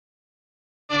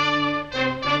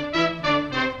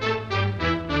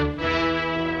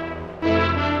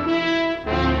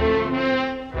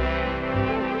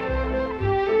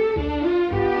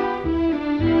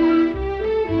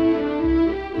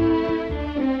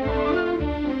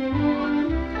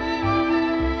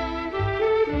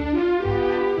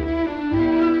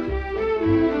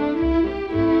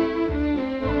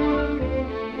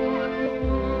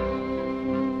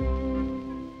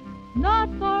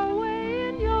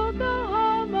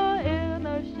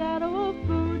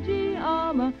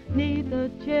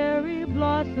the cherry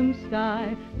blossom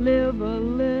sky live a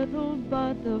little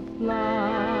butterfly.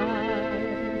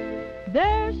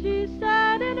 There she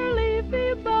sat in her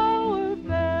leafy bower,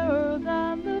 fairer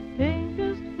than the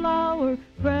pinkest flower,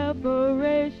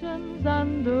 preparations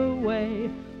underway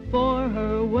for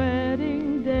her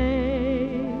wedding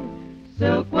day.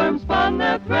 Silkworms spun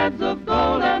their threads of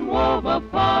gold and wove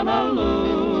upon a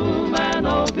loom, and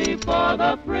oh, before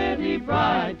the pretty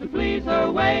bride, to please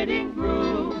her waiting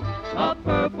groom, a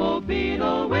purple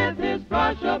beetle with his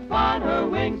brush upon her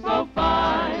wing so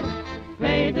fine,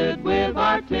 painted with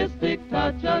artistic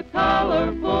touch a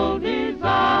colorful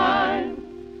design.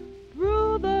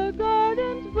 Through the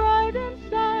gardens bright and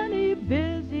sunny,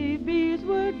 busy bees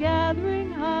were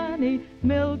gathering honey,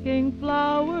 milking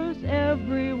flowers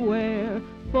everywhere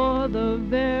for the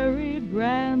very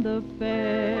grand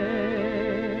affair.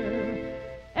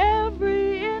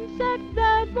 Every insect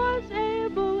that was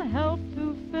able helped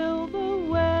to fill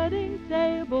the wedding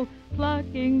table,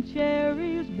 plucking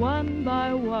cherries one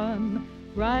by one,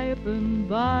 ripened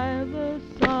by the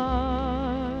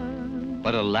sun.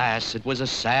 But alas, it was a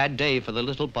sad day for the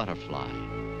little butterfly.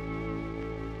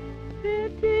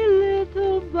 Pretty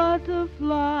little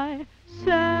butterfly,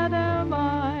 sad am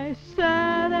I,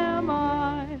 sad am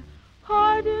I.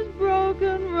 Heart is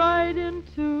broken right in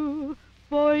two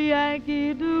for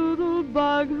Yankee Doodle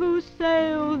Bug who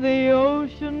sailed the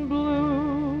ocean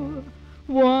blue.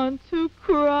 Want to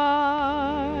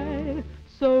cry,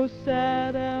 so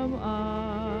sad am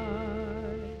I.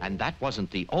 And that wasn't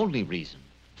the only reason.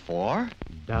 For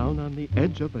down on the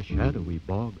edge of a shadowy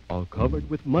bog, all covered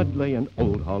with mud lay an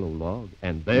old hollow log,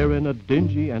 and there in a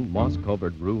dingy and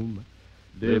moss-covered room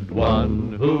lived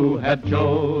one who had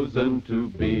chosen to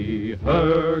be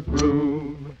her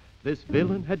groom. This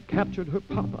villain had captured her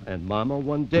papa and mama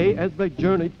one day as they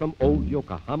journeyed from old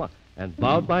Yokohama, and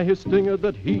vowed by his stinger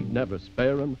that he'd never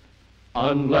spare 'em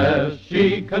unless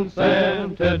she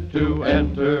consented to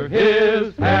enter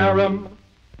his harem.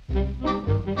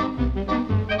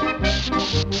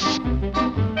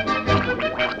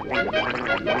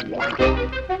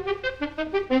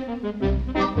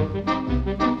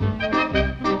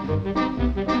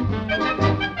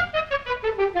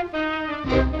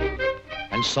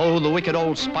 And so the wicked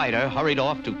old spider hurried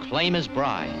off to claim his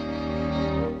bride.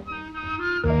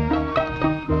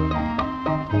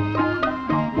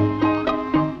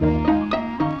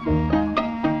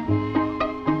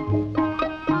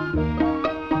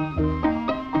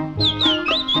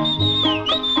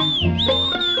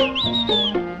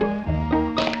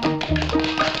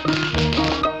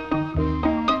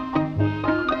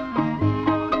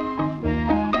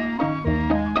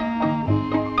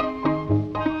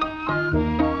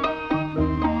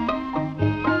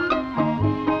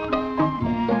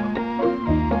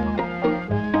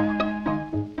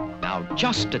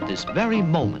 Just at this very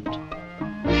moment,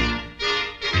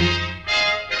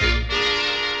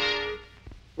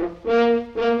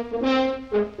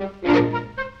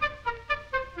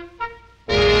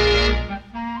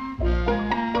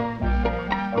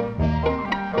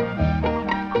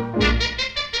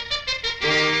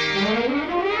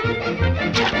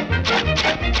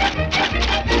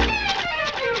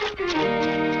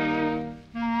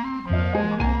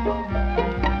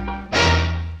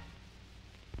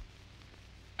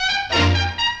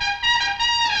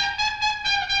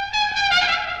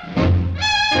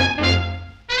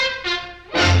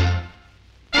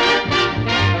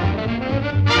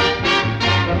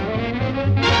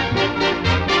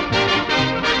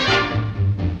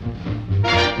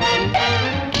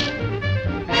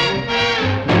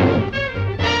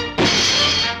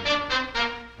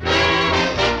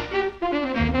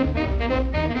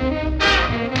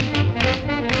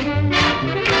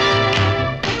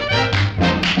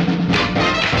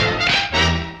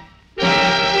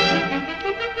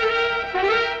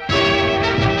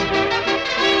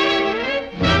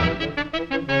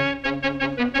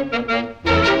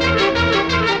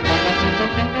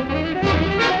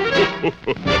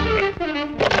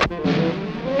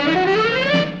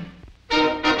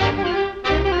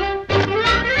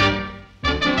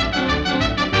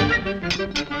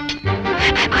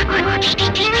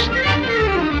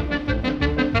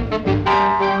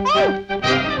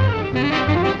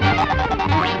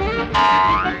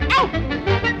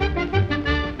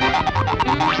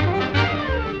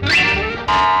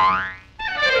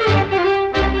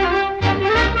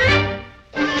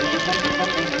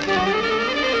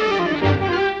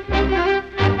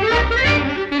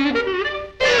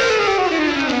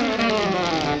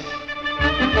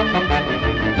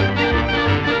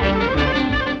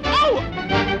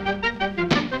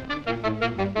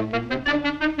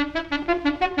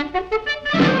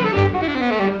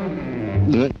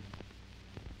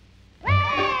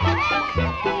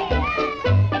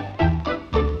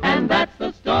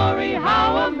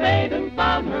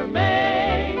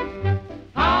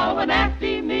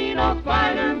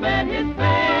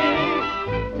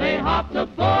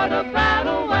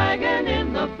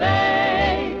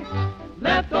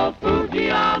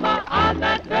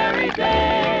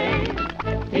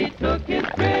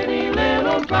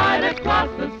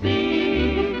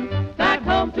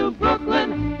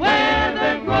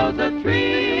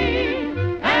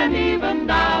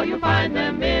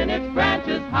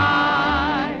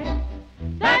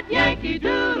 Yankee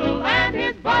Doodle and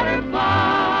his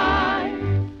butterfly.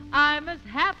 I'm as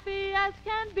happy as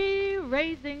can be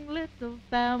raising little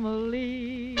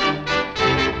families.